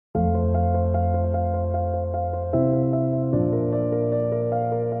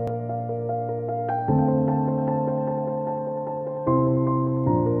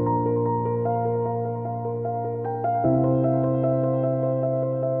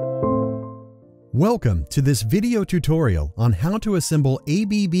Welcome to this video tutorial on how to assemble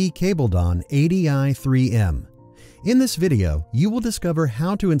ABB Kabeldon ADI 3M. In this video, you will discover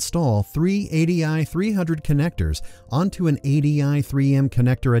how to install 3 ADI 300 connectors onto an ADI 3M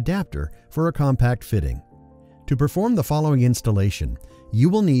connector adapter for a compact fitting. To perform the following installation,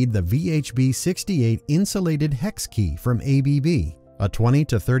 you will need the VHB 68 insulated hex key from ABB, a 20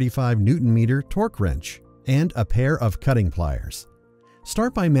 to 35 Nm torque wrench, and a pair of cutting pliers.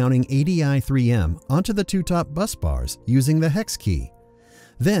 Start by mounting ADI 3M onto the two top bus bars using the hex key.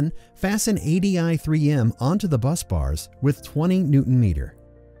 Then, fasten ADI 3M onto the bus bars with 20 Nm.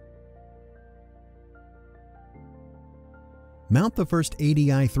 Mount the first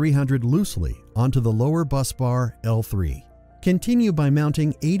ADI 300 loosely onto the lower bus bar L3. Continue by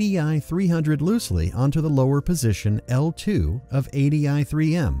mounting ADI 300 loosely onto the lower position L2 of ADI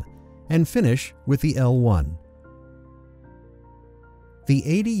 3M, and finish with the L1. The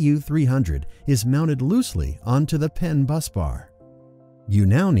ADU 300 is mounted loosely onto the pen bus bar. You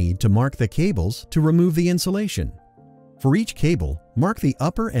now need to mark the cables to remove the insulation. For each cable, mark the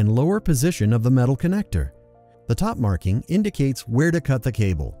upper and lower position of the metal connector. The top marking indicates where to cut the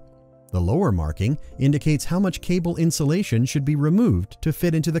cable. The lower marking indicates how much cable insulation should be removed to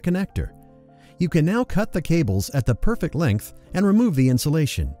fit into the connector. You can now cut the cables at the perfect length and remove the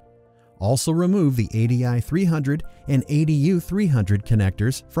insulation. Also remove the ADI 300 and ADU 300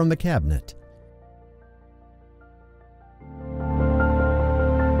 connectors from the cabinet.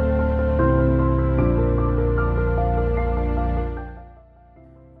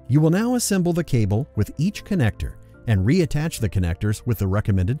 You will now assemble the cable with each connector and reattach the connectors with the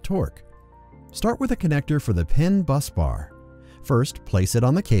recommended torque. Start with a connector for the pen bus bar. First, place it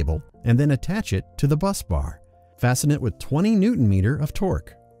on the cable and then attach it to the bus bar. Fasten it with 20 Nm of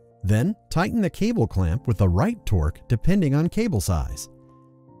torque. Then, tighten the cable clamp with the right torque depending on cable size.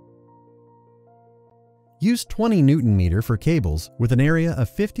 Use 20 Nm for cables with an area of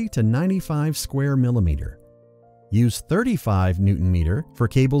 50 to 95 square millimeter. Use 35 Nm for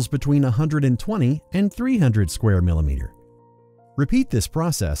cables between 120 and 300 square millimeter. Repeat this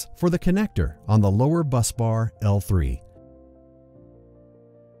process for the connector on the lower bus bar L3.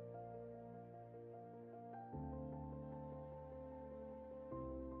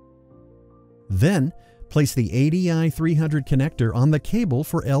 Then, place the ADI 300 connector on the cable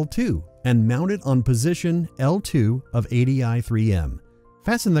for L2 and mount it on position L2 of ADI 3M.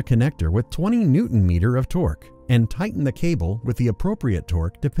 Fasten the connector with 20 Nm of torque and tighten the cable with the appropriate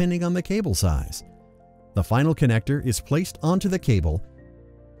torque depending on the cable size. The final connector is placed onto the cable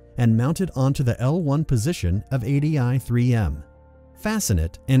and mounted onto the L1 position of ADI 3M. Fasten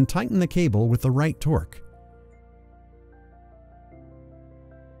it and tighten the cable with the right torque.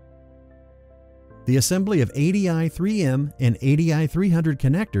 The assembly of ADI 3M and ADI 300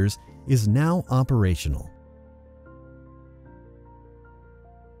 connectors is now operational.